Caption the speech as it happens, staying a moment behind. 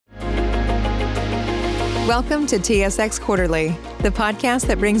Welcome to TSX Quarterly, the podcast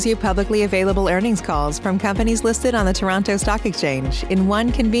that brings you publicly available earnings calls from companies listed on the Toronto Stock Exchange in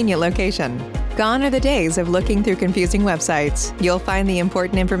one convenient location. Gone are the days of looking through confusing websites. You'll find the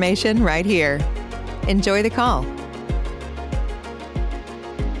important information right here. Enjoy the call.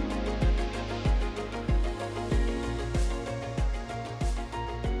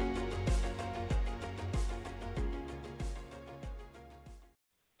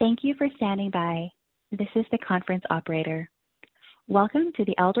 Thank you for standing by. This is the conference operator. Welcome to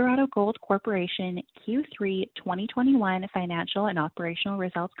the Eldorado Gold Corporation Q3 2021 Financial and Operational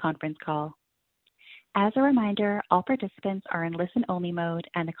Results Conference Call. As a reminder, all participants are in listen-only mode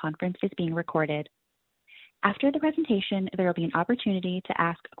and the conference is being recorded. After the presentation, there will be an opportunity to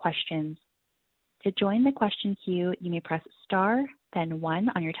ask questions. To join the question queue, you may press star, then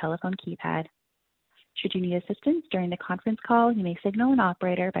 1 on your telephone keypad. Should you need assistance during the conference call, you may signal an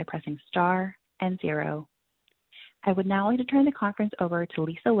operator by pressing star and 0. I would now like to turn the conference over to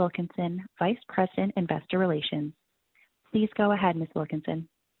Lisa Wilkinson, Vice President, Investor Relations. Please go ahead, Ms. Wilkinson.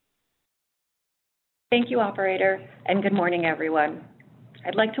 Thank you, operator, and good morning, everyone.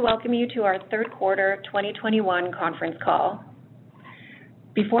 I'd like to welcome you to our third quarter 2021 conference call.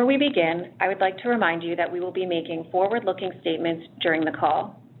 Before we begin, I would like to remind you that we will be making forward-looking statements during the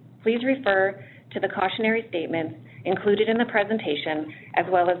call. Please refer to the cautionary statements included in the presentation, as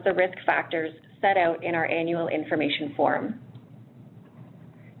well as the risk factors set out in our annual information form.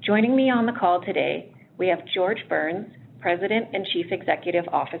 Joining me on the call today, we have George Burns, President and Chief Executive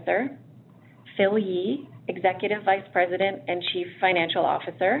Officer, Phil Yee, Executive Vice President and Chief Financial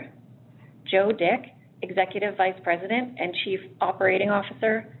Officer, Joe Dick, Executive Vice President and Chief Operating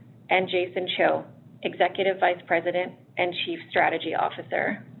Officer, and Jason Cho, Executive Vice President and Chief Strategy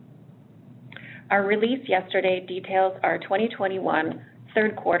Officer. Our release yesterday details our 2021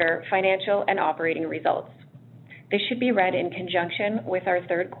 third quarter financial and operating results. This should be read in conjunction with our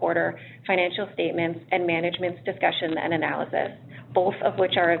third quarter financial statements and management's discussion and analysis, both of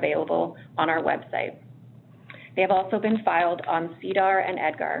which are available on our website. They have also been filed on SEDAR and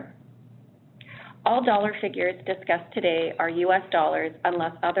EDGAR. All dollar figures discussed today are U.S. dollars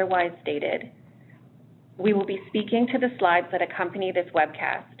unless otherwise stated. We will be speaking to the slides that accompany this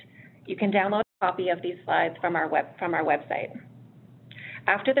webcast. You can download a copy of these slides from our website.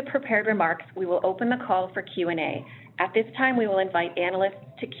 After the prepared remarks, we will open the call for Q&A. At this time, we will invite analysts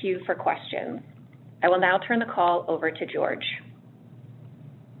to queue for questions. I will now turn the call over to George.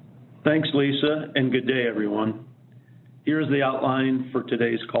 Thanks, Lisa, and good day, everyone. Here's the outline for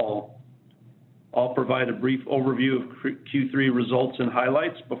today's call. I'll provide a brief overview of Q3 results and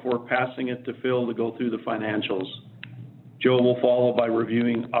highlights before passing it to Phil to go through the financials. Joe will follow by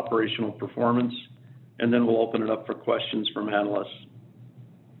reviewing operational performance, and then we'll open it up for questions from analysts.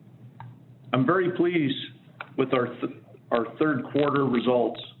 I'm very pleased with our third quarter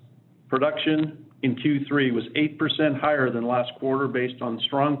results. Production in Q3 was 8% higher than last quarter based on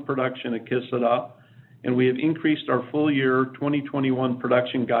strong production at Kışladağ, and we have increased our full year 2021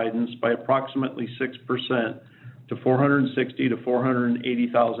 production guidance by approximately 6% to 460 to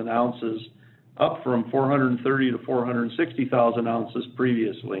 480,000 ounces, up from 430 to 460,000 ounces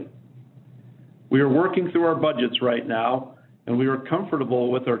previously. We are working through our budgets right now, and we are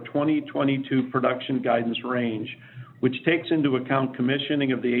comfortable with our 2022 production guidance range, which takes into account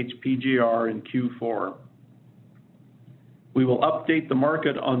commissioning of the HPGR in Q4. We will update the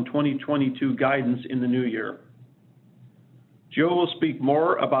market on 2022 guidance in the new year. Joe will speak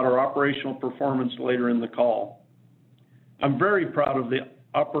more about our operational performance later in the call. I'm very proud of the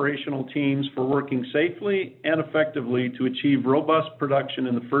operational teams for working safely and effectively to achieve robust production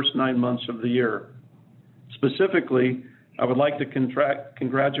in the first 9 months of the year. Specifically, I would like to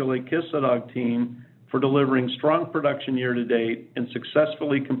congratulate Kışladağ team for delivering strong production year to date and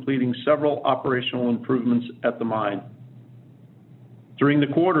successfully completing several operational improvements at the mine. During the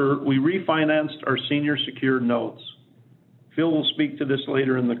quarter, we refinanced our senior secured notes. Phil will speak to this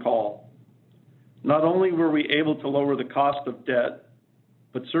later in the call. Not only were we able to lower the cost of debt,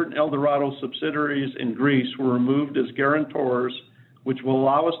 but certain Eldorado subsidiaries in Greece were removed as guarantors, which will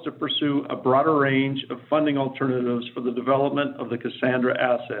allow us to pursue a broader range of funding alternatives for the development of the Cassandra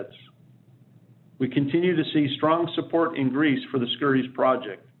assets. We continue to see strong support in Greece for the Skouries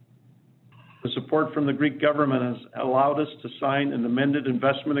project. The support from the Greek government has allowed us to sign an amended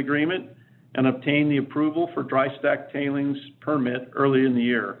investment agreement and obtain the approval for dry stack tailings permit early in the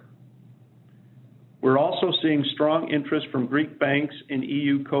year. We're also seeing strong interest from Greek banks and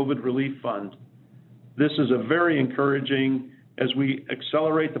EU COVID relief fund. This is a very encouraging as we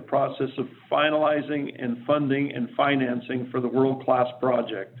accelerate the process of finalizing and funding and financing for the world-class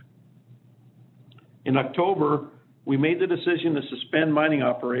project. In October, we made the decision to suspend mining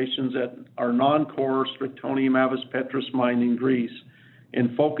operations at our non-core Stratoni-Mavis Petrus mine in Greece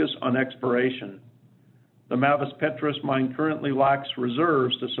and focus on exploration. The Mavis Petrus mine currently lacks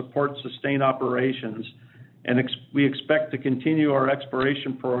reserves to support sustained operations, and we expect to continue our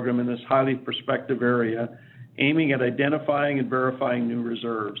exploration program in this highly prospective area, aiming at identifying and verifying new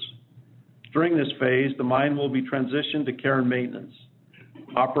reserves. During this phase, the mine will be transitioned to care and maintenance.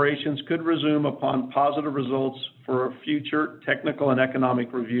 Operations could resume upon positive results for a future technical and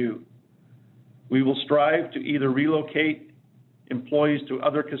economic review. We will strive to either relocate employees to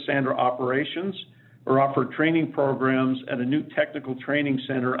other Cassandra operations or offer training programs at a new technical training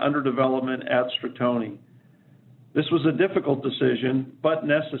center under development at Stratoni. This was a difficult decision, but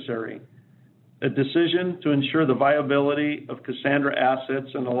necessary. A decision to ensure the viability of Cassandra assets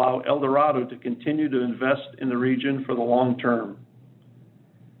and allow Eldorado to continue to invest in the region for the long term.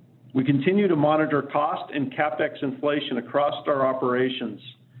 We continue to monitor cost and CapEx inflation across our operations.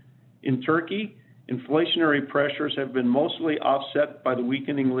 In Turkey, inflationary pressures have been mostly offset by the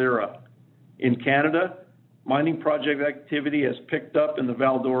weakening lira. In Canada, mining project activity has picked up in the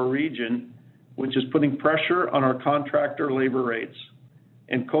Val-d'Or region, which is putting pressure on our contractor labor rates.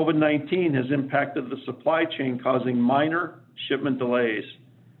 And COVID-19 has impacted the supply chain, causing minor shipment delays.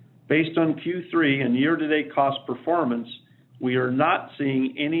 Based on Q3 and year-to-date cost performance, we are not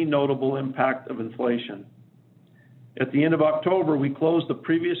seeing any notable impact of inflation. At the end of October, we closed the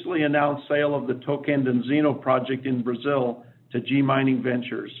previously announced sale of the Tocantins project in Brazil to G Mining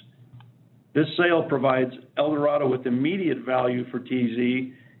Ventures. This sale provides Eldorado with immediate value for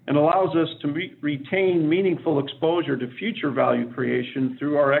TZ and allows us to retain meaningful exposure to future value creation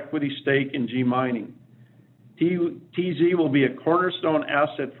through our equity stake in G Mining. TZ will be a cornerstone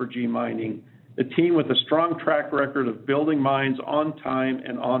asset for G Mining, a team with a strong track record of building mines on time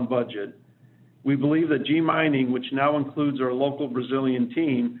and on budget. We believe that G Mining, which now includes our local Brazilian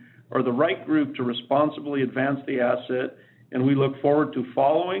team, are the right group to responsibly advance the asset, and we look forward to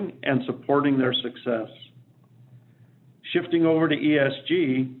following and supporting their success. Shifting over to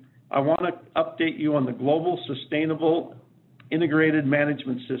ESG, I want to update you on the global sustainable integrated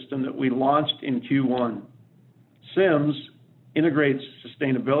management system that we launched in Q1. SIMS integrates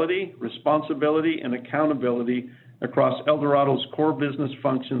sustainability, responsibility, and accountability across Eldorado's core business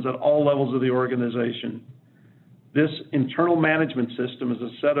functions at all levels of the organization. This internal management system is a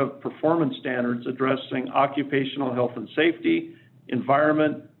set of performance standards addressing occupational health and safety,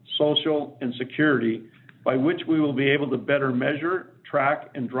 environment, social, and security, by which we will be able to better measure, track,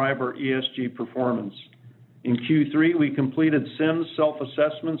 and drive our ESG performance. In Q3, we completed SIMS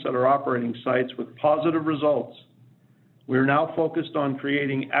self-assessments at our operating sites with positive results. We are now focused on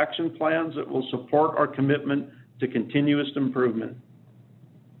creating action plans that will support our commitment to continuous improvement.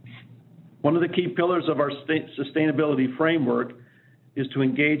 One of the key pillars of our sustainability framework is to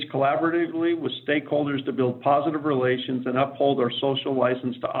engage collaboratively with stakeholders to build positive relations and uphold our social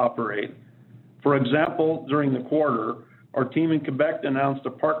license to operate. For example, during the quarter, our team in Quebec announced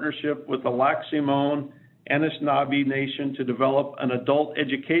a partnership with the Lac-Simon Anishinaabe Nation to develop an adult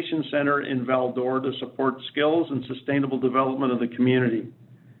education center in Val-d'Or to support skills and sustainable development of the community.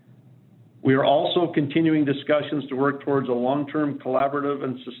 We are also continuing discussions to work towards a long-term collaborative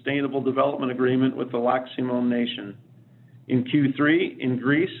and sustainable development agreement with the Lac-Simon Nation. In Q3, in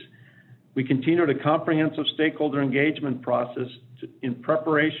Greece, we continued a comprehensive stakeholder engagement process in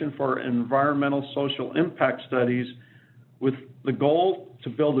preparation for environmental social impact studies with the goal to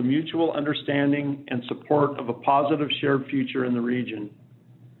build a mutual understanding and support of a positive shared future in the region.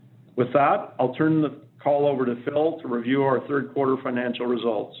 With that, I'll turn the call over to Phil to review our third quarter financial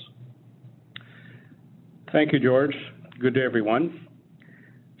results. Thank you, George. Good day, everyone.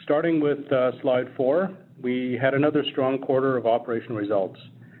 Starting with slide 4, we had another strong quarter of operational results.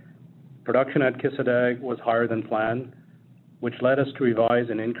 Production at Kışladağ was higher than planned, which led us to revise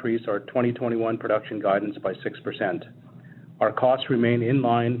and increase our 2021 production guidance by 6%. Our costs remain in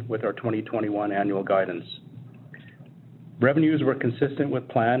line with our 2021 annual guidance. Revenues were consistent with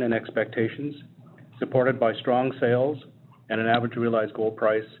plan and expectations, supported by strong sales and an average realized gold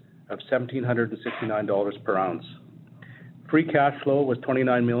price of $1,769 per ounce. Free cash flow was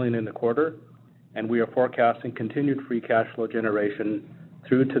 $29 million in the quarter, and we are forecasting continued free cash flow generation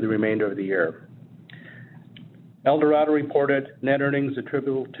through to the remainder of the year. Eldorado reported net earnings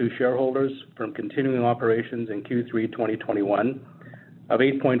attributable to shareholders from continuing operations in Q3 2021 of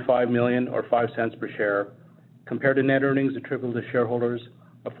 $8.5 million or 5 cents per share, compared to net earnings attributable to shareholders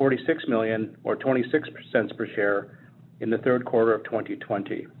of $46 million or 26 cents per share in the third quarter of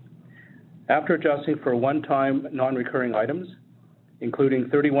 2020. After adjusting for one-time non-recurring items, including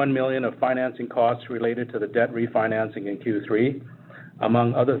 $31 million of financing costs related to the debt refinancing in Q3,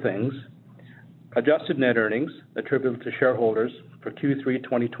 among other things. Adjusted net earnings attributable to shareholders for Q3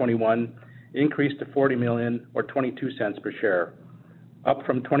 2021 increased to $40 million or 22 cents per share, up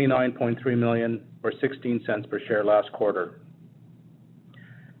from $29.3 million or 16 cents per share last quarter.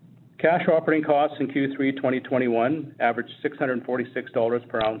 Cash operating costs in Q3 2021 averaged $646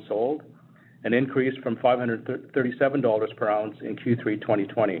 per ounce sold, an increase from $537 per ounce in Q3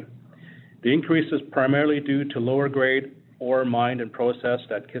 2020. The increase is primarily due to lower grade ore mined and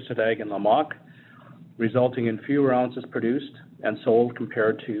processed at Kışladağ and Lamaque, resulting in fewer ounces produced and sold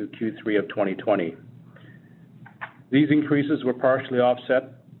compared to Q3 of 2020. These increases were partially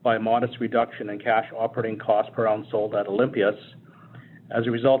offset by a modest reduction in cash operating cost per ounce sold at Olympias as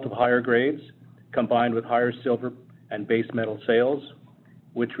a result of higher grades combined with higher silver and base metal sales,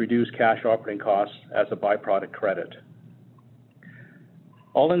 which reduced cash operating costs as a byproduct credit.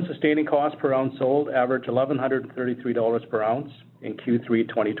 All-in sustaining costs per ounce sold averaged $1,133 per ounce in Q3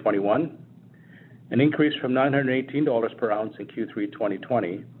 2021, an increase from $918 per ounce in Q3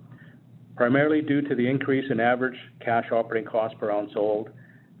 2020, primarily due to the increase in average cash operating costs per ounce sold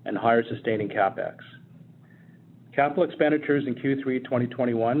and higher sustaining capex. Capital expenditures in Q3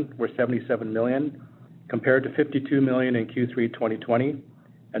 2021 were $77 million, compared to $52 million in Q3 2020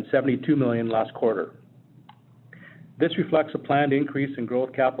 and $72 million last quarter. This reflects a planned increase in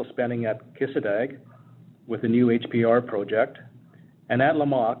growth capital spending at Kışladağ with the new HPR project and at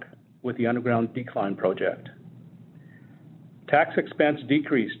Lamaque with the underground decline project. Tax expense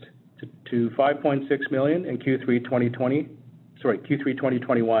decreased to $5.6 million in Q3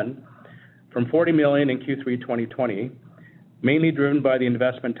 2021 from $40 million in Q3 2020, mainly driven by the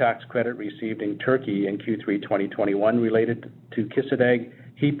investment tax credit received in Turkey in Q3 2021 related to Kışladağ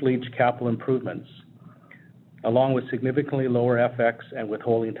heap leach capital improvements, along with significantly lower FX and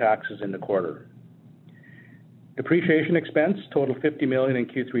withholding taxes in the quarter. Depreciation expense totaled $50 million in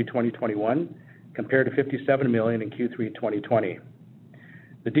Q3 2021 compared to $57 million in Q3 2020.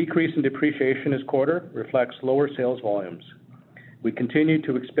 The decrease in depreciation this quarter reflects lower sales volumes. We continue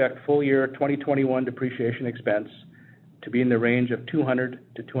to expect full year 2021 depreciation expense to be in the range of $200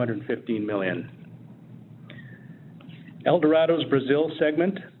 to $215 million. Eldorado's Brazil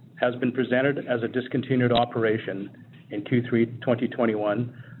segment has been presented as a discontinued operation in Q3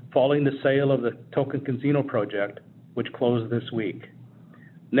 2021 following the sale of the Tocantinzinho project, which closed this week.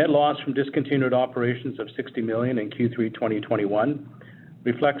 Net loss from discontinued operations of $60 million in Q3 2021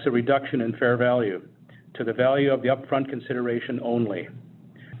 reflects a reduction in fair value to the value of the upfront consideration only,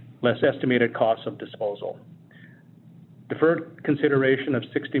 less estimated costs of disposal. Deferred consideration of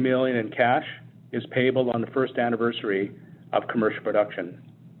 $60 million in cash is payable on the first anniversary of commercial production.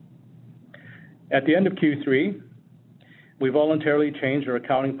 At the end of Q3, we voluntarily changed our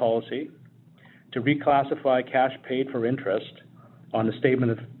accounting policy to reclassify cash paid for interest on the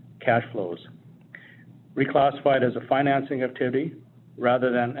statement of cash flows, reclassified as a financing activity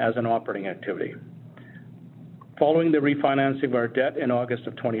rather than as an operating activity. Following the refinancing of our debt in August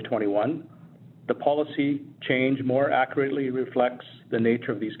of 2021, the policy change more accurately reflects the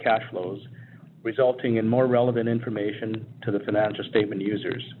nature of these cash flows, resulting in more relevant information to the financial statement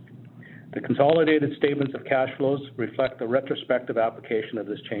users. The consolidated statements of cash flows reflect the retrospective application of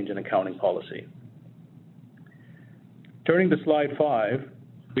this change in accounting policy. Turning to slide 5,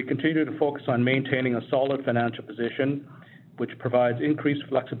 we continue to focus on maintaining a solid financial position, which provides increased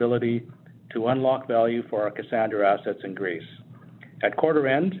flexibility to unlock value for our Cassandra assets in Greece. At quarter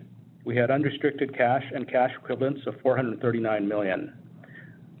end, we had unrestricted cash and cash equivalents of $439 million.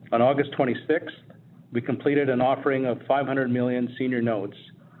 On August 26th, we completed an offering of $500 million senior notes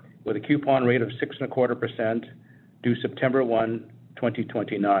with a coupon rate of 6.25% due September 1,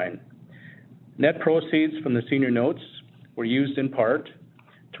 2029. Net proceeds from the senior notes were used in part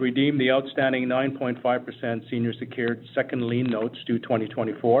to redeem the outstanding 9.5% senior secured second lien notes due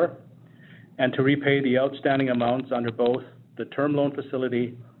 2024 and to repay the outstanding amounts under both the term loan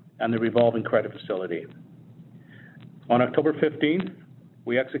facility and the revolving credit facility. On October 15th,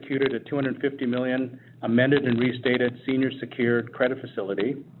 we executed a $250 million amended and restated senior secured credit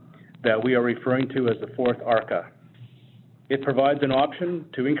facility that we are referring to as the fourth ARCA. It provides an option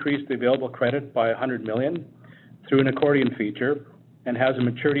to increase the available credit by $100 million through an accordion feature and has a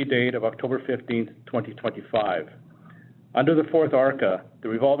maturity date of October 15th, 2025. Under the fourth ARCA, the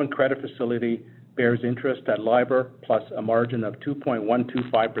revolving credit facility bears interest at LIBOR plus a margin of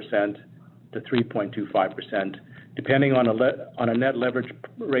 2.125% to 3.25%, depending on a net leverage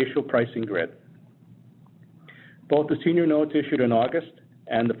ratio pricing grid. Both the senior notes issued in August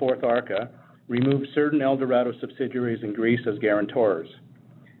and the fourth ARCA removed certain Eldorado subsidiaries in Greece as guarantors,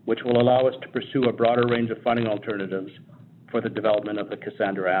 which will allow us to pursue a broader range of funding alternatives for the development of the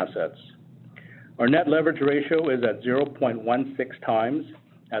Cassandra assets. Our net leverage ratio is at 0.16 times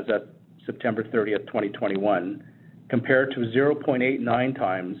as at September 30th, 2021, compared to 0.89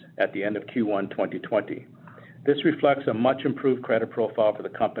 times at the end of Q1 2020. This reflects a much improved credit profile for the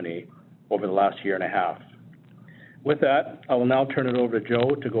company over the last year and a half. With that, I will now turn it over to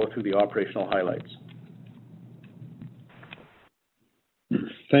Joe to go through the operational highlights.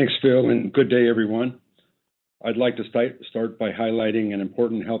 Thanks, Phil, and good day, everyone. I'd like to start by highlighting an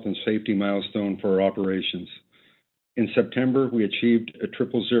important health and safety milestone for our operations. In September, we achieved a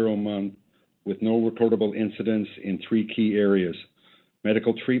 000 month with no recordable incidents in 3 key areas: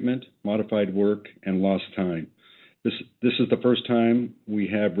 medical treatment, modified work, and lost time. This is the first time we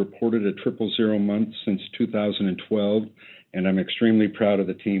have reported a 000 month since 2012, and I'm extremely proud of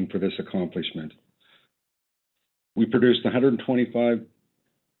the team for this accomplishment. We produced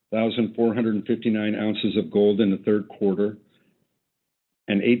 125,459 ounces of gold in the third quarter,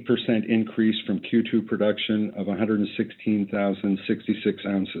 an 8% increase from Q2 production of 116,066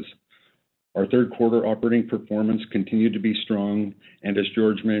 ounces. Our third quarter operating performance continued to be strong, and as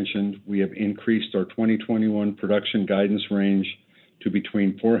George mentioned, we have increased our 2021 production guidance range to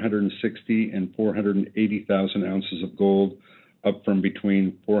between 460 and 480,000 ounces of gold, up from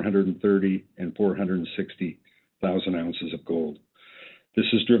between 430 and 460,000 ounces of gold.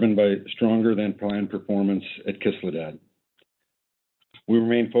 This is driven by stronger than planned performance at Kışladağ. We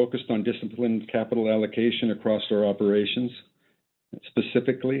remain focused on disciplined capital allocation across our operations.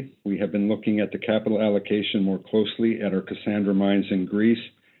 Specifically, we have been looking at the capital allocation more closely at our Cassandra mines in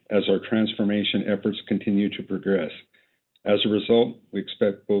Greece as our transformation efforts continue to progress. As a result, we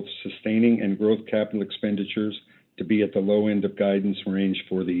expect both sustaining and growth capital expenditures to be at the low end of guidance range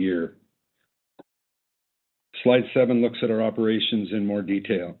for the year. Slide 7 looks at our operations in more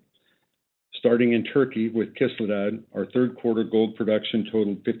detail. Starting in Turkey with Kışladağ, our third quarter gold production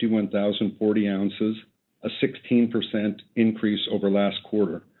totaled 51,040 ounces, a 16% increase over last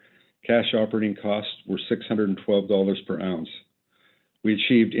quarter. Cash operating costs were $612 per ounce. We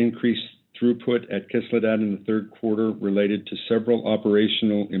achieved increased throughput at Kışladağ in the third quarter related to several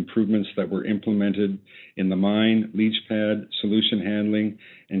operational improvements that were implemented in the mine, leach pad, solution handling,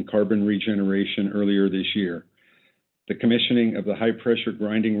 and carbon regeneration earlier this year. The commissioning of the high-pressure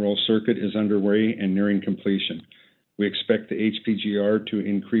grinding roll circuit is underway and nearing completion. We expect the HPGR to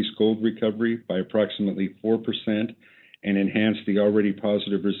increase gold recovery by approximately 4% and enhance the already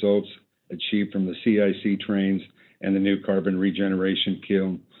positive results achieved from the CIC trains and the new carbon regeneration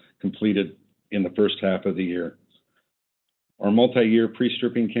kiln completed in the first half of the year. Our multi-year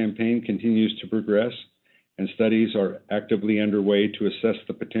pre-stripping campaign continues to progress, and studies are actively underway to assess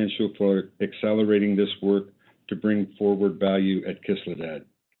the potential for accelerating this work to bring forward value at Kışladağ.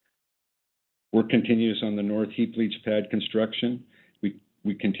 Work continues on the North Heap Leach Pad construction. We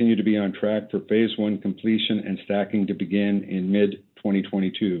continue to be on track for Phase 1 completion and stacking to begin in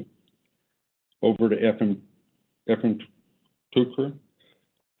mid-2022. Over to Efemçukuru.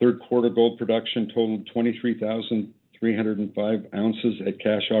 Third quarter gold production totaled 23,305 ounces at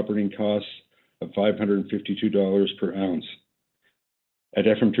cash operating costs of $552 per ounce. At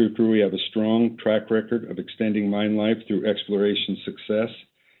Efemçukuru, we have a strong track record of extending mine life through exploration success.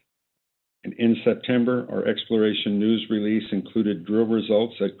 And in September, our exploration news release included drill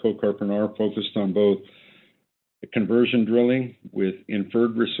results at Kokarpinar focused on both the conversion drilling with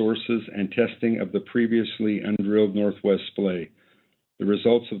inferred resources and testing of the previously undrilled Northwest Splay. The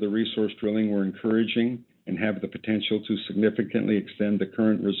results of the resource drilling were encouraging and have the potential to significantly extend the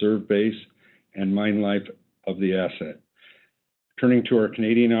current reserve base and mine life of the asset. Turning to our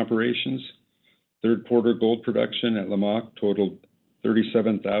Canadian operations, third quarter gold production at Lamaque totaled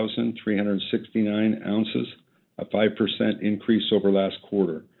 37,369 ounces, a 5% increase over last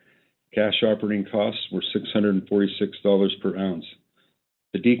quarter. Cash operating costs were $646 per ounce.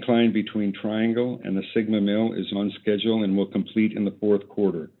 The decline between Triangle and the Sigma mill is on schedule and will complete in the fourth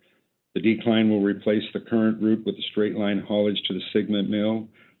quarter. The decline will replace the current route with a straight line haulage to the Sigma mill,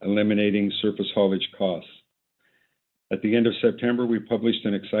 eliminating surface haulage costs. At the end of September, we published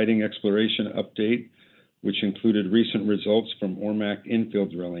an exciting exploration update, which included recent results from Ormac infill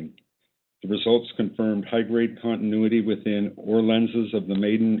drilling. The results confirmed high-grade continuity within ore lenses of the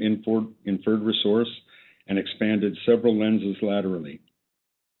maiden inferred resource and expanded several lenses laterally.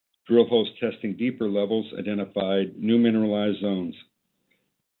 Drill holes testing deeper levels identified new mineralized zones.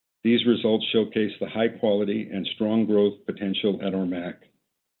 These results showcase the high quality and strong growth potential at Ormac.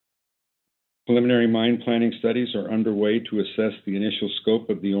 Preliminary mine planning studies are underway to assess the initial scope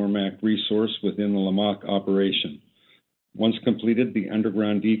of the Ormac resource within the Lamaque operation. Once completed, the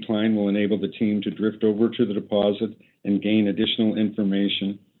underground decline will enable the team to drift over to the deposit and gain additional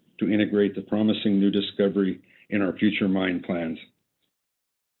information to integrate the promising new discovery in our future mine plans.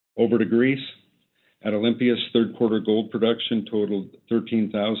 Over to Greece. At Olympias, third quarter gold production totaled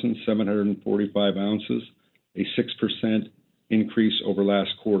 13,745 ounces, a 6% increase over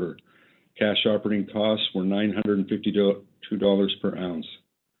last quarter. Cash operating costs were $952 per ounce.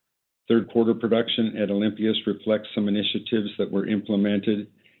 Third quarter production at Olympias reflects some initiatives that were implemented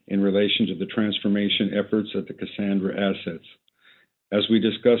in relation to the transformation efforts at the Cassandra assets. As we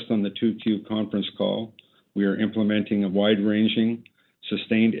discussed on the 2Q conference call, we are implementing a wide-ranging,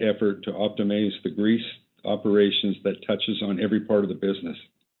 sustained effort to optimize the Greece operations that touches on every part of the business.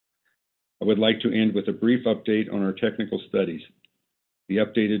 I would like to end with a brief update on our technical studies. The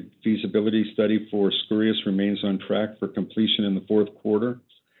updated feasibility study for Skouries remains on track for completion in the fourth quarter.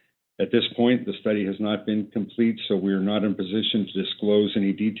 At this point, the study has not been complete, so we are not in position to disclose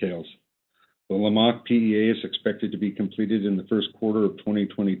any details. The Lamaque PEA is expected to be completed in the first quarter of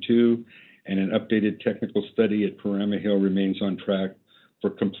 2022, and an updated technical study at Perama Hill remains on track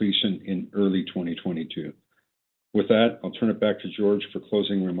for completion in early 2022. With that, I'll turn it back to George for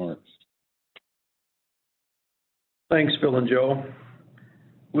closing remarks. Thanks, Phil and Joe.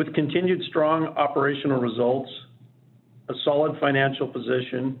 With continued strong operational results, a solid financial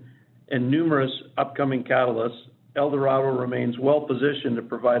position, and numerous upcoming catalysts, Eldorado remains well positioned to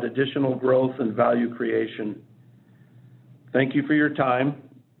provide additional growth and value creation. Thank you for your time.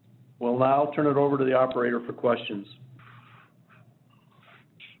 We'll now turn it over to the operator for questions.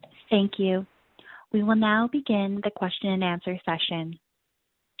 Thank you. We will now begin the question and answer session.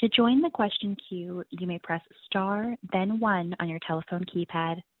 To join the question queue, you may press star, then 1 on your telephone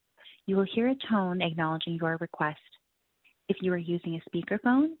keypad. You will hear a tone acknowledging your request. If you are using a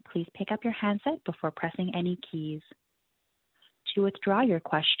speakerphone, please pick up your handset before pressing any keys. To withdraw your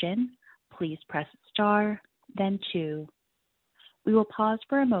question, please press star, then 2. We will pause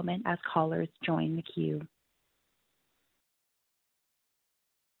for a moment as callers join the queue.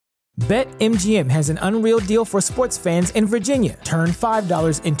 BetMGM has an unreal deal for sports fans in Virginia. Turn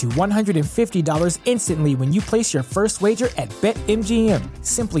 $5 into $150 instantly when you place your first wager at BetMGM.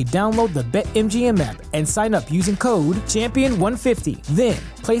 Simply download the BetMGM app and sign up using code Champion150. Then,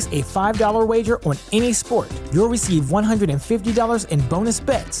 place a $5 wager on any sport. You'll receive $150 in bonus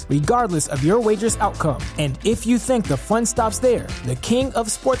bets, regardless of your wager's outcome. And if you think the fun stops there, the King of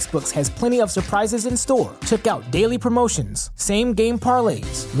Sportsbooks has plenty of surprises in store. Check out daily promotions, same-game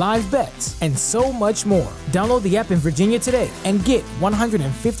parlays, live bets, and so much more. Download the app in Virginia today and get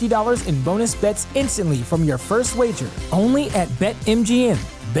 $150 in bonus bets instantly from your first wager. Only at BetMGM.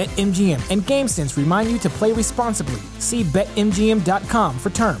 BetMGM and GameSense remind you to play responsibly. See BetMGM.com for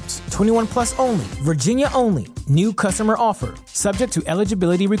terms. 21 plus only. Virginia only. New customer offer. Subject to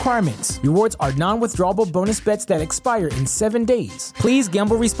eligibility requirements. Rewards are non-withdrawable bonus bets that expire in 7 days. Please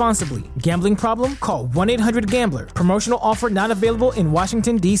gamble responsibly. Gambling problem? Call 1-800-GAMBLER. Promotional offer not available in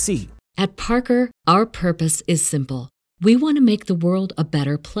Washington, D.C. At Parker, our purpose is simple. We want to make the world a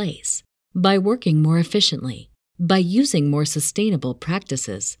better place by working more efficiently, by using more sustainable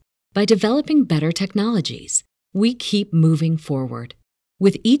practices, by developing better technologies. We keep moving forward.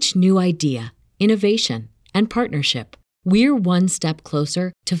 With each new idea, innovation, and partnership, we're one step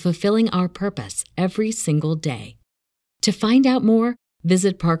closer to fulfilling our purpose every single day. To find out more,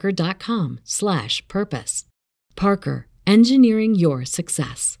 visit parker.com/purpose. Parker, engineering your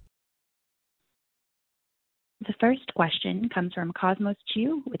success. The first question comes from Cosmos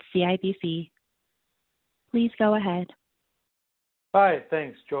Chiu with CIBC. Please go ahead. Hi,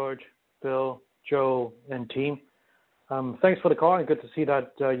 thanks, George, Bill, Joe, and team. Thanks for the call, and good to see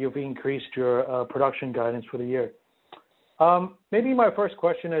that you've increased your production guidance for the year. Maybe my first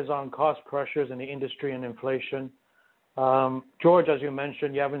question is on cost pressures in the industry and inflation. George, as you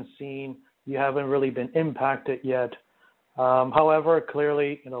mentioned, you haven't really been impacted yet. However,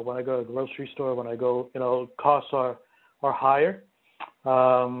 clearly, when I go to the grocery store, costs are higher.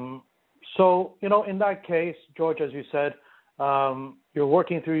 So, in that case, George, as you said, you're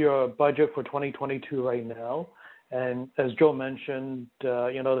working through your budget for 2022 right now. And as Joe mentioned,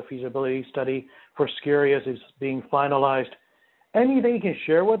 the feasibility study for Skouries is being finalized. Anything you can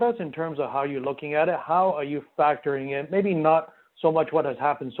share with us in terms of how you're looking at it? How are you factoring in, maybe not so much what has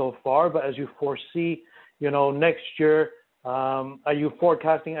happened so far, but as you foresee, next year, are you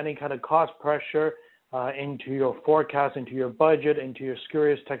forecasting any kind of cost pressure into your forecast, into your budget, into your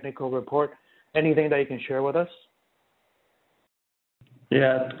Skouries technical report? Anything that you can share with us?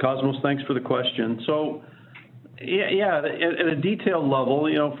 Yeah, Cosmos, thanks for the question. So, at a detailed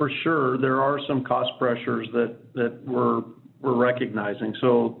level, for sure there are some cost pressures that we're recognizing.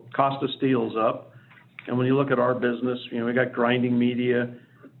 So, cost of steel's up, and when you look at our business, we got grinding media,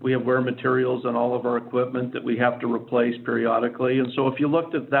 we have wear materials on all of our equipment that we have to replace periodically, and so if you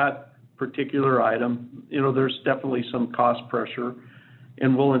looked at that particular item, there's definitely some cost pressure,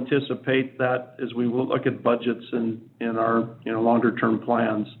 and we'll anticipate that as we will look at budgets in our longer term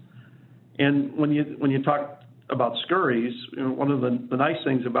plans. And when you talk about Skouries, one of the nice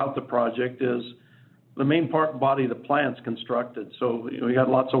things about the project is the main body of the plant's constructed. So we got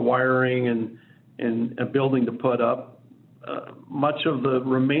lots of wiring and a building to put up. Much of the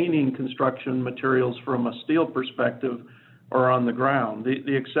remaining construction materials from a steel perspective are on the ground.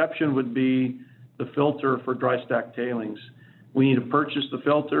 The exception would be the filter for dry stack tailings. We need to purchase the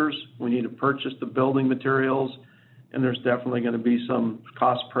filters, we need to purchase the building materials, and there's definitely going to be some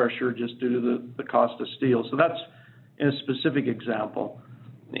cost pressure just due to the cost of steel. So that's a specific example.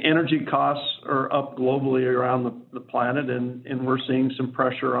 Energy costs are up globally around the planet, and we're seeing some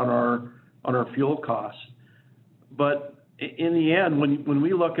pressure on our fuel costs. But in the end, when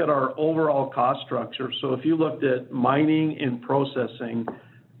we look at our overall cost structure, so if you looked at mining and processing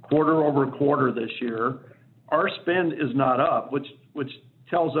quarter over quarter this year, our spend is not up, which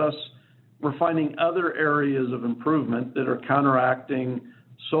tells us we're finding other areas of improvement that are counteracting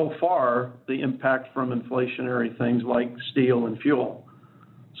so far the impact from inflationary things like steel and fuel.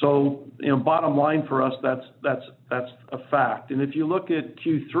 So, bottom line for us, that's a fact. And if you look at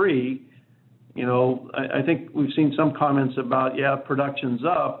Q3, I think we've seen some comments about, production's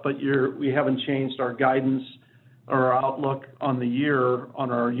up, but we haven't changed our guidance or our outlook on the year on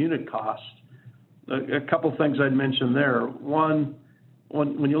our unit cost. A couple things I'd mention there. One,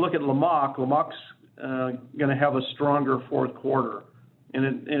 when you look at Lamaqu's going to have a stronger fourth quarter, and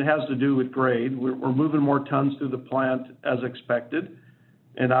it has to do with grade. We're moving more tons through the plant as expected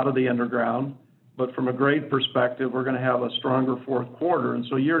and out of the underground, but from a grade perspective, we're going to have a stronger fourth quarter. And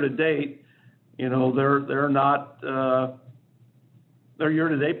so year to date, they're not their year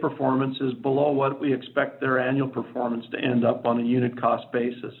to date performance is below what we expect their annual performance to end up on a unit cost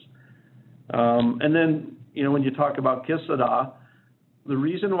basis. And then, when you talk about Kışladağ, the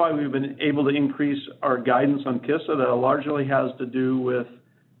reason why we've been able to increase our guidance on Kışladağ largely has to do with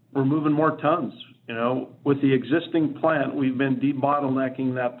we're moving more tons. With the existing plant, we've been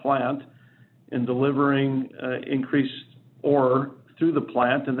debottlenecking that plant and delivering increased ore through the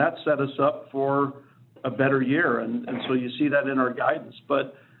plant, and that set us up for a better year. And so you see that in our guidance.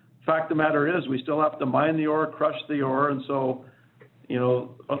 But fact of the matter is, we still have to mine the ore, crush the ore, and so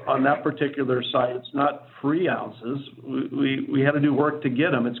on that particular site, it's not free ounces. We had to do work to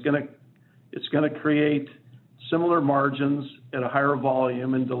get them. It's going to create similar margins at a higher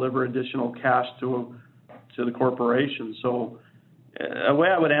volume and deliver additional cash to the corporation. So a way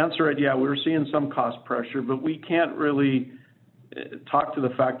I would answer it, we're seeing some cost pressure, but we can't really talk to the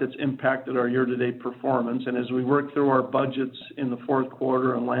fact that's impacted our year-to-date performance. And as we work through our budgets in the fourth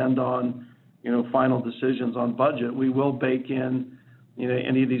quarter and land on final decisions on budget, we will bake in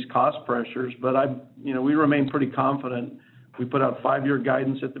any of these cost pressures, but we remain pretty confident. We put out 5-year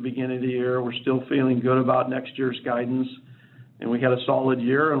guidance at the beginning of the year. We're still feeling good about next year's guidance, and we had a solid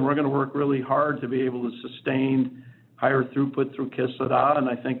year, and we're going to work really hard to be able to sustain higher throughput through Kışladağ, and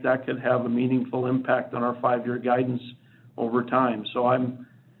I think that could have a meaningful impact on our 5-year guidance over time. So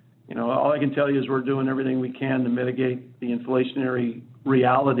all I can tell you is we're doing everything we can to mitigate the inflationary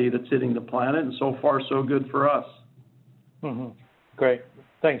reality that's hitting the planet, and so far so good for us. Mm-hmm. Great.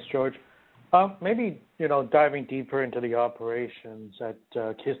 Thanks, George. Maybe, diving deeper into the operations at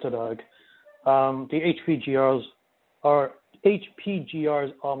Kışladağ, the HPGR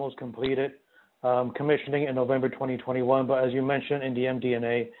is almost completed, commissioning in November 2021, but as you mentioned in the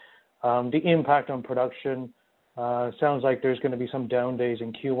MD&A, the impact on production sounds like there's going to be some down days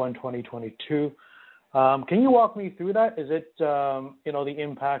in Q1 2022. Can you walk me through that? Is it, the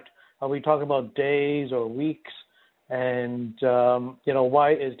impact, are we talking about days or weeks? And,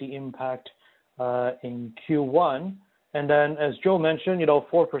 why is the impact in Q1? And then, as Joe mentioned,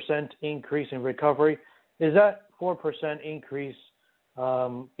 4% increase in recovery. Is that 4% increase,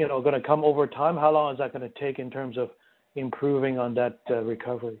 going to come over time? How long is that going to take in terms of improving on that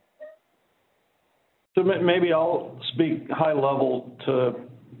recovery? So maybe I'll speak high level to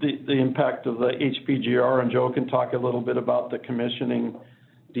the impact of the HPGR, and Joe can talk a little bit about the commissioning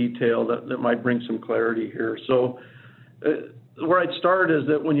detail that might bring some clarity here. So where I'd start is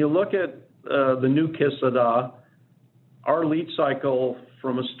that when you look at the new Kışladağ, our leach cycle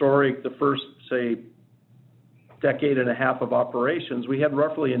from historic, the first, say, decade and a half of operations, we had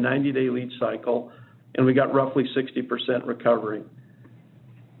roughly a 90-day leach cycle, and we got roughly 60% recovery.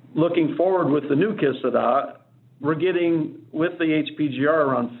 Looking forward with the new Kışladağ, we're getting, with the HPGR,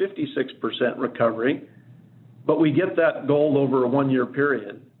 around 56% recovery, but we get that gold over a one-year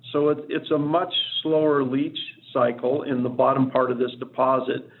period. So it's a much slower leach cycle in the bottom part of this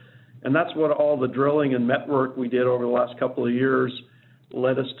deposit, and that's what all the drilling and met work we did over the last couple of years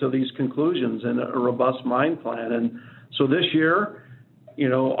led us to these conclusions and a robust mine plan. And so this year,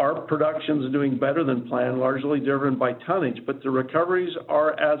 our production is doing better than planned, largely driven by tonnage, but the recoveries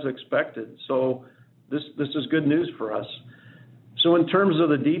are as expected. So this is good news for us. So in terms of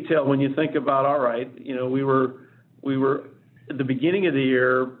the detail, when you think about, all right, we were at the beginning of the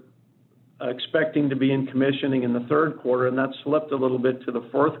year expecting to be in commissioning in the third quarter, and that slipped a little bit to the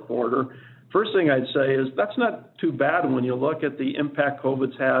fourth quarter. First thing I'd say is that's not too bad when you look at the impact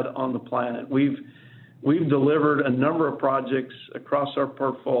COVID's had on the planet. We've delivered a number of projects across our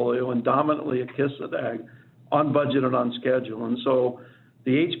portfolio, and dominantly at Kışladağ, on budget and on schedule. And so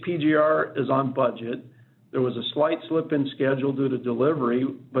the HPGR is on budget. There was a slight slip in schedule due to delivery,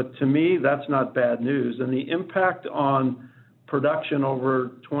 but to me, that's not bad news. And the impact on production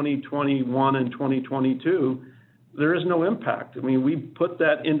over 2021 and 2022, there is no impact. I mean, we put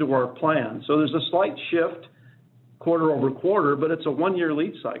that into our plan. So there's a slight shift quarter over quarter, but it's a one-year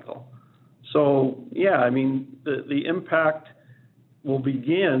lead cycle. So, yeah, I mean, the impact will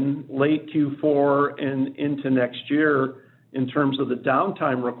begin late Q4 and into next year in terms of the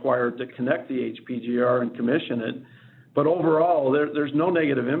downtime required to connect the HPGR and commission it. But overall, there's no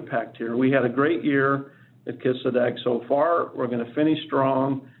negative impact here. We had a great year at Kışladağ so far. We're going to finish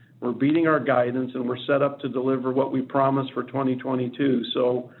strong. We're beating our guidance, and we're set up to deliver what we promised for 2022.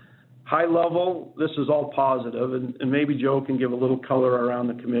 So high level, this is all positive, and maybe Joe can give a little color around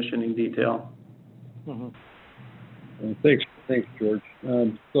the commissioning detail. Mm-hmm. Thanks, George.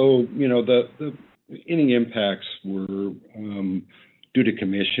 So, any impacts were due to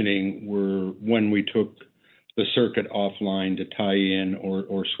commissioning were when we took the circuit offline to tie in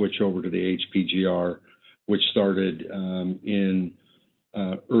or switch over to the HPGR, which started in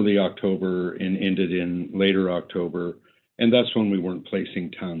early October and ended in later October. And that's when we weren't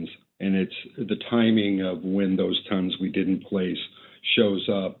placing tons. And it's the timing of when those tons we didn't place shows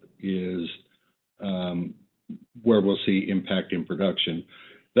up is where we'll see impact in production.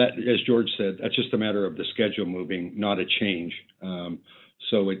 That, as George said, that's just a matter of the schedule moving, not a change.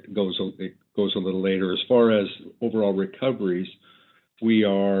 So it goes a little later. As far as overall recoveries, we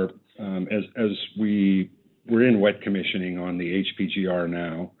are we're in wet commissioning on the HPGR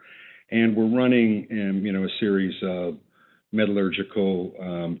now, and we're running a series of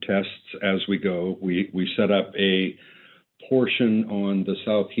metallurgical tests as we go. We set up a portion on the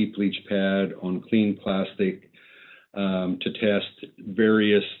south heap leach pad on clean plastic to test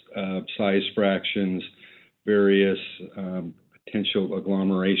various size fractions, various potential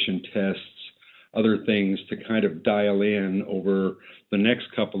agglomeration tests, other things to kind of dial in over the next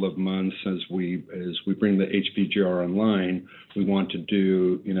couple of months as we bring the HPGR online. We want to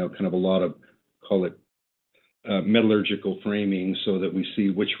do kind of a lot of, call it metallurgical framing, so that we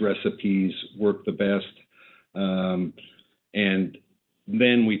see which recipes work the best, and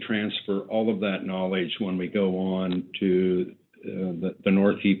then we transfer all of that knowledge when we go on to the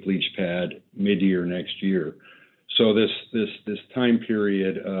North Heap Leach Pad mid-year next year. So this time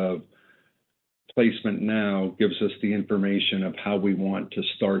period of placement now gives us the information of how we want to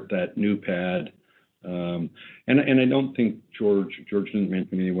start that new pad. And I don't think George didn't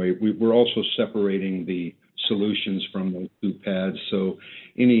mention anyway, we're also separating the solutions from those two pads. So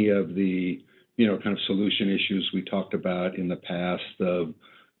any of the kind of solution issues we talked about in the past of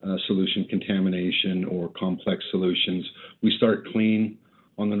solution contamination or complex solutions, we start clean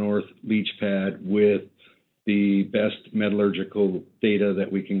on the North Leach Pad with the best metallurgical data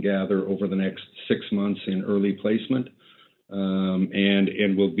that we can gather over the next 6 months in early placement.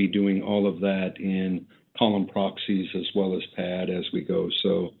 And we'll be doing all of that in column proxies as well as pad as we go.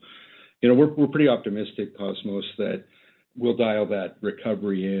 So, we're pretty optimistic, Cosmos, that we'll dial that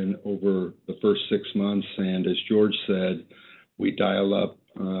recovery in over the first 6 months. And as George said, we dial up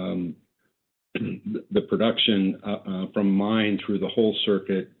the production from mine through the whole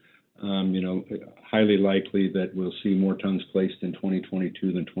circuit. Highly likely that we'll see more tons placed in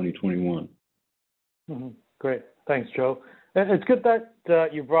 2022 than 2021. Mm-hmm. Great. Thanks, Joe. And it's good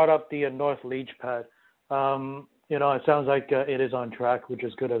that you brought up the North Leach Pad. It sounds like it is on track, which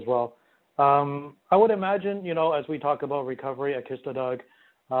is good as well. I would imagine, as we talk about recovery at Kışladağ,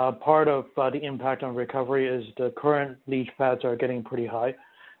 part of the impact on recovery is the current leach pads are getting pretty high.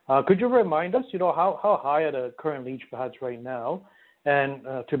 Could you remind us, how high are the current leach pads right now? And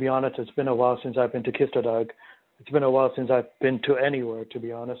to be honest, it's been a while since I've been to Kışladağ. It's been a while since I've been to anywhere, to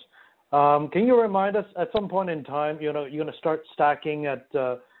be honest. Can you remind us at some point in time, you're going to start stacking at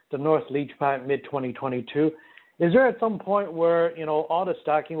the North Leach Pad mid-2022. Is there at some point where, all the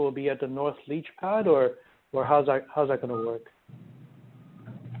stacking will be at the North Leach Pad, or how's that going to work?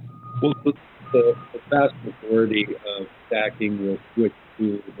 Well, the vast majority of stacking will switch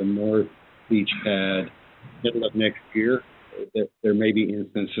to the North Leach Pad middle of next year. There may be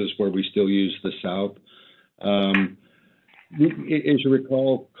instances where we still use the South. As you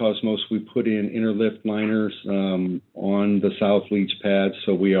recall, Cosmos, we put in inner lift liners on the South Leach Pad,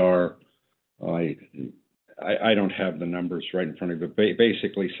 so we are, I don't have the numbers right in front of me, but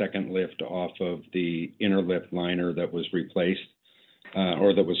basically second lift off of the inner lift liner that was replaced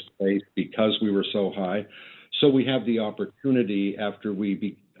or that was placed because we were so high. So we have the opportunity after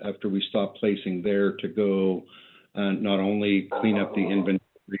we stop placing there to go not only clean up the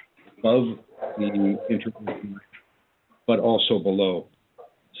inventory above the interlift liner, but also below.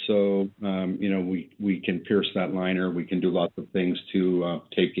 So, we can pierce that liner. We can do lots of things to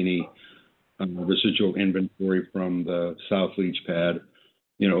take any residual inventory from the South Leach Pad,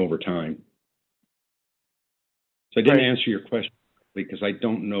 over time. So I didn't answer your question because I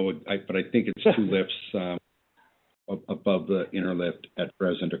don't know, but I think it's two lifts above the inner lift at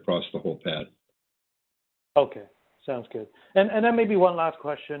present across the whole pad. Okay, sounds good. And then maybe one last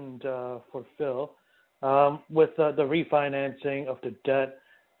question for Phil. With the refinancing of the debt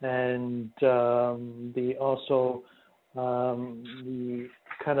and the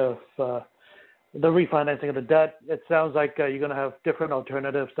refinancing of the debt, it sounds like you're going to have different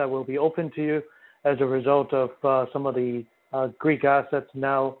alternatives that will be open to you as a result of some of the Greek assets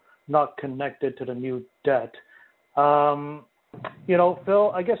now not connected to the new debt.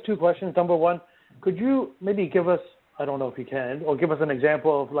 Phil, I guess two questions. Number one, could you maybe give us, I don't know if you can, or give us an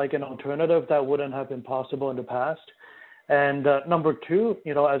example of like an alternative that wouldn't have been possible in the past? And number two,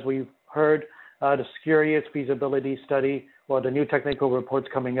 as we've heard, the Skouries feasibility study or the new technical reports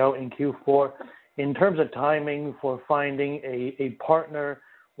coming out in Q4, in terms of timing for finding a partner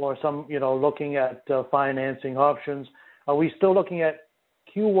or looking at financing options, are we still looking at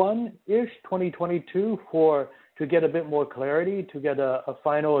Q1-ish 2022 to get a bit more clarity, to get a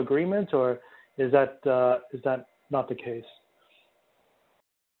final agreement, or is that not the case?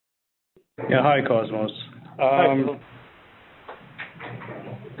 Yeah, hi, Cosmos.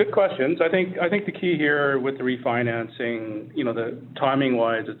 Good questions. I think the key here with the refinancing, the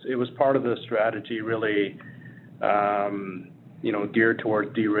timing-wise, it was part of the strategy really, geared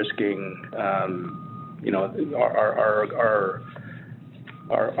towards de-risking,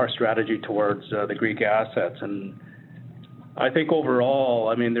 our strategy towards the Greek assets. And I think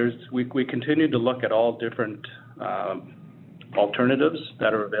overall, we continue to look at all different alternatives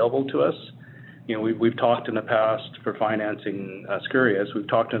that are available to us. We've talked in the past for financing Skouries. We've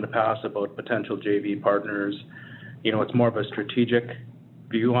talked in the past about potential JV partners. It's more of a strategic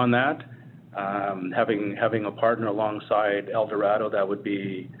view on that. Having a partner alongside Eldorado that would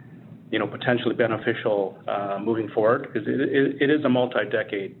be, potentially beneficial moving forward, because it is a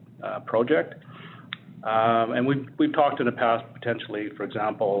multi-decade project. And we've talked in the past potentially, for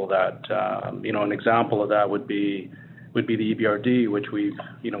example, that an example of that would be the EBRD, which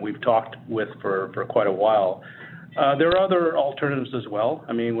we've talked with for quite a while. There are other alternatives as well.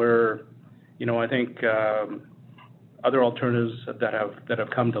 I think other alternatives that have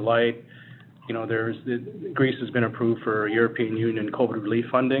come to light. Greece has been approved for European Union COVID relief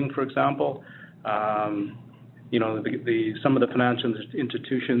funding, for example. Some of the financial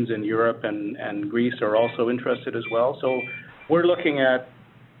institutions in Europe and Greece are also interested as well. So we're looking at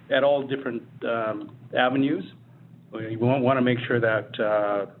all different avenues. We want to make sure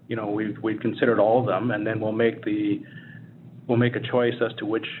that we've considered all of them, and then we'll make a choice as to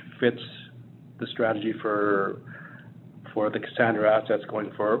which fits the strategy for the Cassandra assets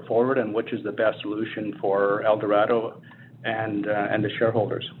going forward, and which is the best solution for Eldorado and the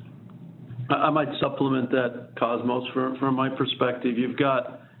shareholders. I might supplement that, Cosmos, from my perspective. You've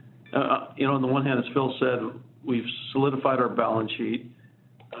got, on the one hand, as Phil said, we've solidified our balance sheet.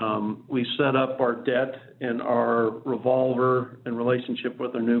 We set up our debt and our revolver in relationship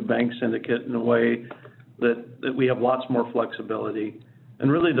with our new bank syndicate in a way that we have lots more flexibility.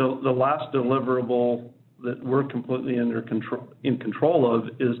 And really the last deliverable that we're completely in control of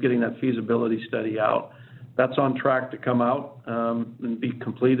is getting that feasibility study out. That's on track to come out and be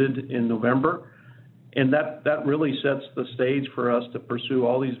completed in November. And that really sets the stage for us to pursue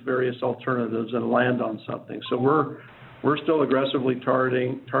all these various alternatives and land on something. So we're still aggressively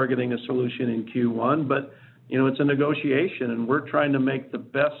targeting a solution in Q1, but it's a negotiation, and we're trying to make the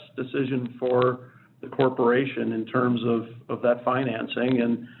best decision for the corporation in terms of that financing.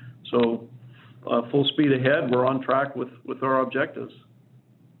 And so full speed ahead, we're on track with our objectives.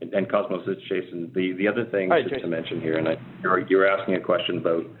 And Cosmos, it's Jason. The other thing to mention here, and you were asking a question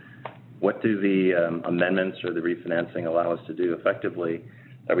about what do the amendments or the refinancing allow us to do effectively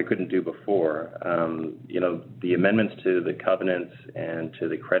that we couldn't do before. The amendments to the covenants and to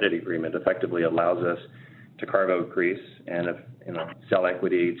the credit agreement effectively allows us to carve out Greece and sell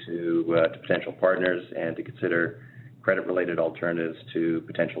equity to potential partners and to consider credit-related alternatives to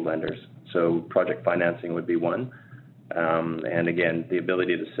potential lenders. So project financing would be one, and again, the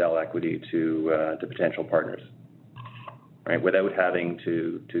ability to sell equity to potential partners, right, without having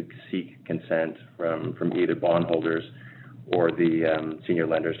to seek consent from either bondholders or the senior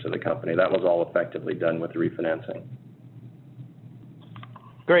lenders to the company. That was all effectively done with the refinancing.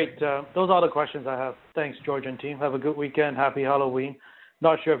 Great. Those are all the questions I have. Thanks, George and team. Have a good weekend. Happy Halloween.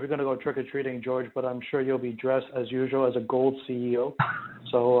 Not sure if you're going to go trick-or-treating, George, but I'm sure you'll be dressed as usual as a gold CEO.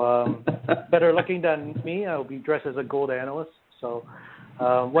 So better looking than me. I'll be dressed as a gold analyst. So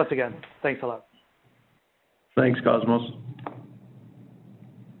once again, thanks a lot. Thanks, Cosmos.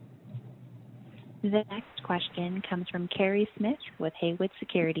 The next question comes from Kerry Smith with Haywood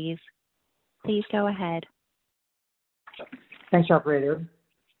Securities. Please go ahead. Thanks, operator.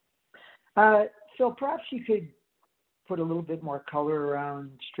 So perhaps you could put a little bit more color around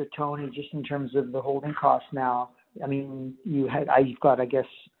Stratoni just in terms of the holding costs now. I mean, you've got, I guess,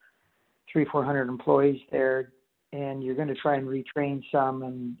 300-400 employees there, and you're going to try and retrain some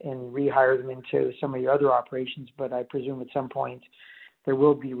and rehire them into some of your other operations, but I presume at some point there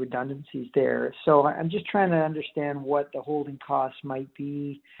will be redundancies there. So I'm just trying to understand what the holding costs might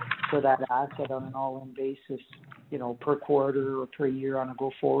be for that asset on an all-in basis, per quarter or per year on a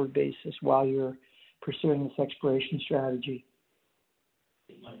go-forward basis while you're pursuing this exploration strategy.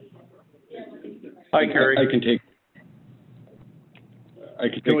 Hi, Kerry. I can take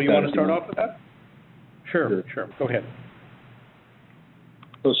Joe, you that. want to start off with that? Sure. Go ahead.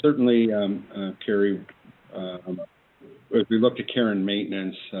 So certainly, Kerry, if we look at care and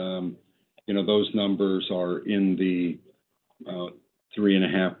maintenance, those numbers are in the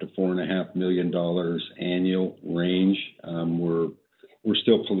 $3.5 to $4.5 million annual range. We're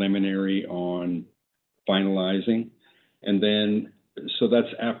still preliminary on finalizing, and then so that's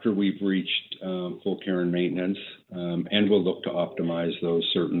after we've reached full care and maintenance, and we'll look to optimize those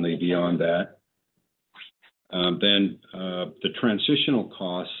certainly beyond that. Then the transitional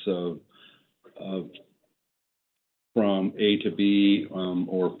costs of from A to B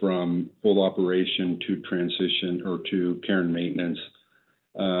or from full operation to transition or to care and maintenance.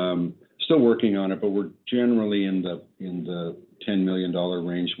 Still working on it, but we're generally in the $10 million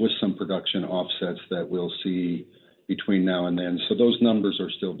range with some production offsets that we'll see between now and then. So those numbers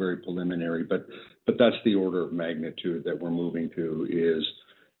are still very preliminary, but that's the order of magnitude that we're moving to is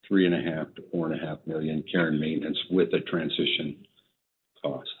 $3.5 to $4.5 million care and maintenance with a transition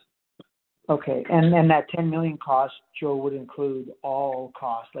cost. Okay, and that $10 million cost, Joe, would include all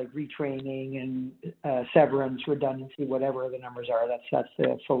costs like retraining and severance, redundancy, whatever the numbers are. That's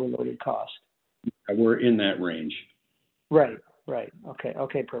the fully loaded cost. We're in that range. Right.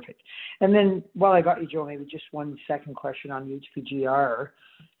 Okay, perfect. And then while I got you, Joe, maybe just one second question on HPGR.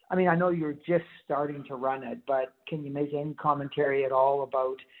 I mean, I know you're just starting to run it, but can you make any commentary at all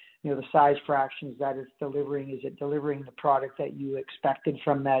about the size fractions that it's delivering? Is it delivering the product that you expected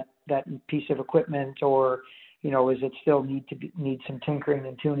from that piece of equipment, or is it still need some tinkering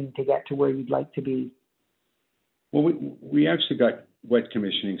and tuning to get to where you'd like to be? Well, we actually got wet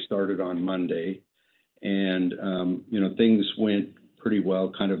commissioning started on Monday, and things went pretty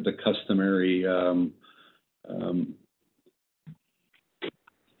well. Kind of the customary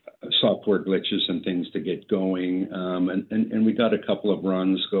software glitches and things to get going, and we got a couple of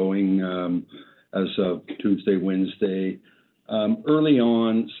runs going as of Tuesday, Wednesday. Early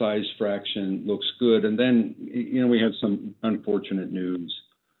on, size fraction looks good, and then we had some unfortunate news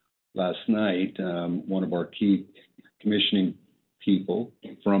last night. One of our key commissioning people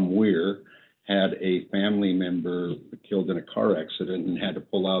from Weir had a family member killed in a car accident and had to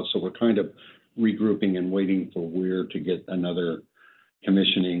pull out, so we're kind of regrouping and waiting for Weir to get another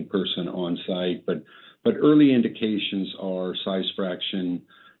commissioning person on site, but early indications are size fraction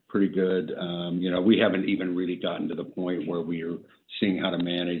pretty good. We haven't even really gotten to the point where we are seeing how to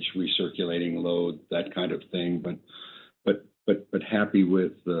manage recirculating load, that kind of thing, but happy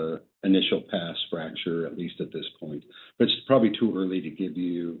with the initial pass fracture, at least at this point. But it's probably too early to give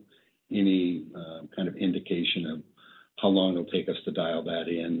you any kind of indication of how long it'll take us to dial that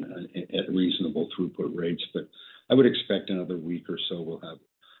in at reasonable throughput rates. But I would expect another week or so we'll have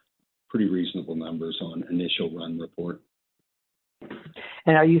pretty reasonable numbers on initial run report.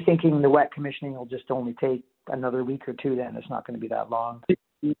 And are you thinking the wet commissioning will just only take another week or two then? It's not going to be that long?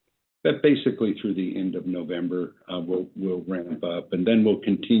 But basically through the end of November, we'll ramp up, and then we'll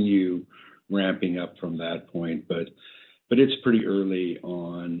continue ramping up from that point. But it's pretty early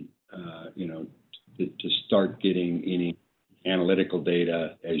on, to start getting any analytical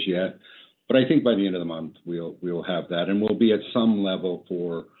data as yet. But I think by the end of the month, we'll have that, and we'll be at some level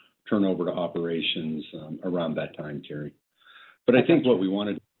for turnover to operations around that time, Terry. But I think what we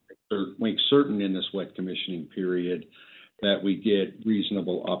wanted to make certain in this wet commissioning period that we get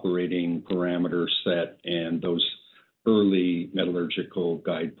reasonable operating parameters set and those early metallurgical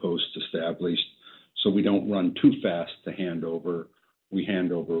guideposts established, so we don't run too fast to hand over. We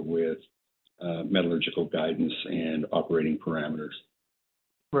hand over with metallurgical guidance and operating parameters.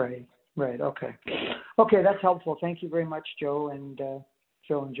 Right. Okay. Okay, that's helpful. Thank you very much, Joe and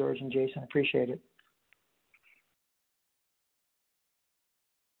George and Jason. Appreciate it.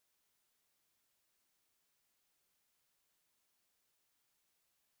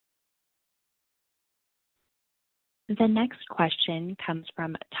 The next question comes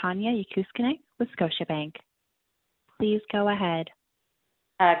from Tanya Jakusconek with Scotiabank. Please go ahead.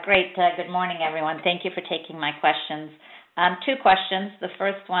 Great. Good morning, everyone. Thank you for taking my questions. Two questions. The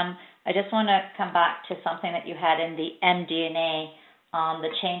first one, I just want to come back to something that you had in the MD&A on the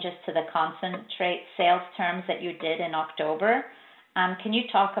changes to the concentrate sales terms that you did in October. Can you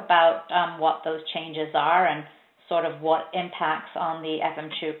talk about what those changes are and sort of what impacts on the FM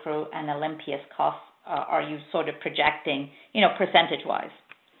Chucru and Olympias costs are you sort of projecting, percentage-wise?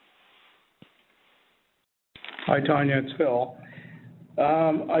 Hi, Tanya, it's Phil.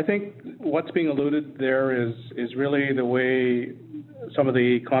 I think what's being alluded there is really the way some of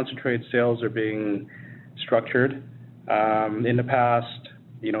the concentrate sales are being structured. In the past,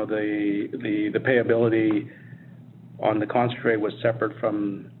 the payability on the concentrate was separate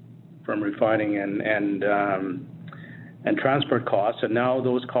from refining and transport costs, and now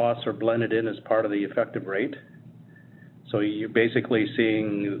those costs are blended in as part of the effective rate. So you're basically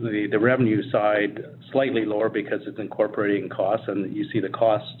seeing the revenue side slightly lower because it's incorporating costs, and you see the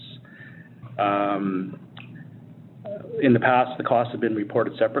costs. In the past, the costs have been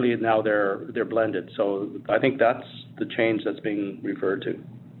reported separately, and now they're blended. So I think that's the change that's being referred to.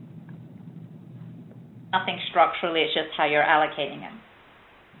 Nothing structurally, it's just how you're allocating it.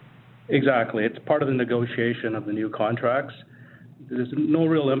 Exactly. It's part of the negotiation of the new contracts. There's no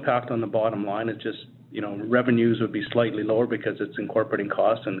real impact on the bottom line. It's just, revenues would be slightly lower because it's incorporating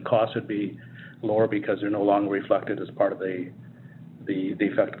costs, and costs would be lower because they're no longer reflected as part of the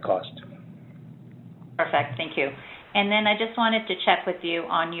effective cost. Perfect. Thank you. And then I just wanted to check with you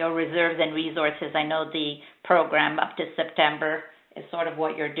on your reserves and resources. I know the program up to September is sort of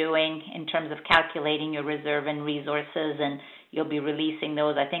what you're doing in terms of calculating your reserve and resources, and you'll be releasing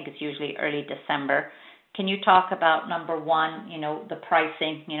those. I think it's usually early December. Can you talk about, number one, the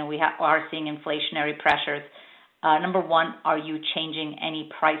pricing? We are seeing inflationary pressures. Number one, are you changing any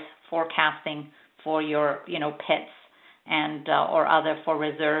price forecasting for your, pits and or other for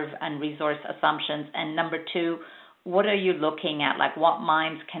reserve and resource assumptions? And number two, what are you looking at? Like, what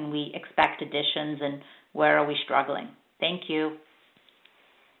mines can we expect additions, and where are we struggling? Thank you.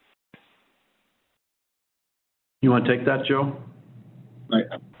 You want to take that, Joe?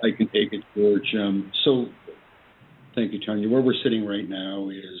 I can take it, George. So thank you, Tanya. Where we're sitting right now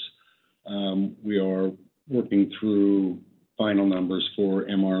is we are working through final numbers for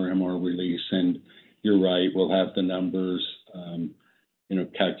MR release, and you're right, we'll have the numbers,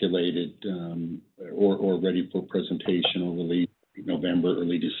 calculated or ready for presentation or release in November,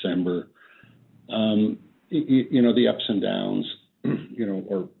 early December. The ups and downs,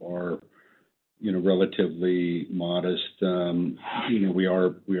 are relatively modest. We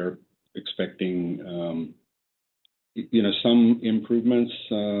are expecting, some improvements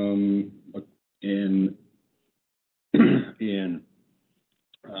in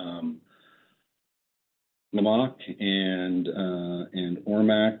Lamaque and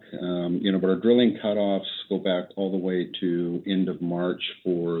Ormac, but our drilling cutoffs go back all the way to end of March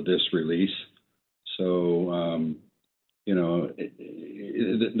for this release. So,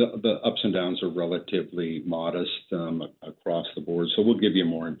 the ups and downs are relatively modest across the board. So we'll give you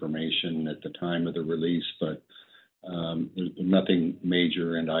more information at the time of the release, but there's nothing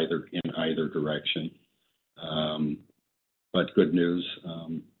major in either direction. But good news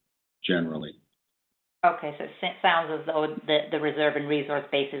generally. Okay, so it sounds as though the reserve and resource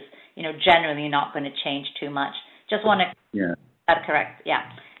base is, generally not going to change too much. Just want to. Yeah. That's correct. Yeah.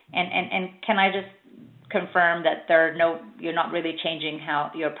 And can I just confirm that you're not really changing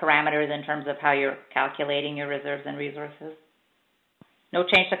how your parameters in terms of how you're calculating your reserves and resources? No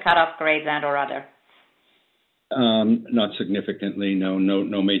change to cutoff grades and or other? Not significantly, no.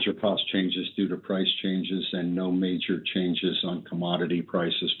 No major cost changes due to price changes and no major changes on commodity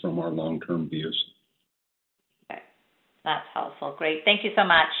prices from our long-term views. Okay. That's helpful. Great. Thank you so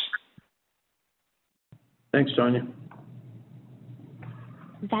much. Thanks, Tanya.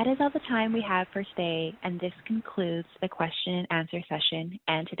 That is all the time we have for today, and this concludes the question and answer session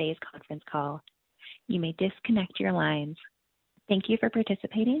and today's conference call. You may disconnect your lines. Thank you for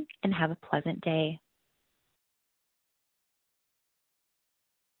participating and have a pleasant day.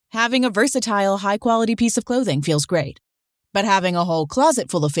 Having a versatile, high-quality piece of clothing feels great, but having a whole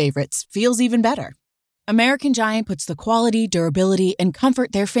closet full of favorites feels even better. American Giant puts the quality, durability, and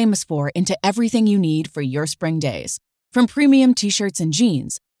comfort they're famous for into everything you need for your spring days. From premium t-shirts and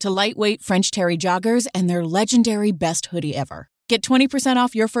jeans to lightweight French terry joggers and their legendary best hoodie ever. Get 20%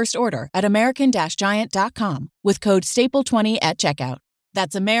 off your first order at american-giant.com with code STAPLE20 at checkout.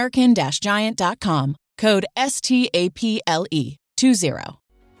 That's american-giant.com, code STAPLE20.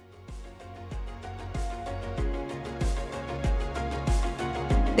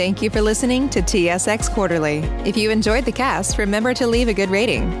 Thank you for listening to TSX Quarterly. If you enjoyed the cast, remember to leave a good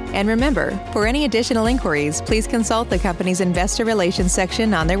rating. And remember, for any additional inquiries, please consult the company's investor relations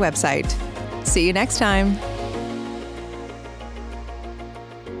section on their website. See you next time.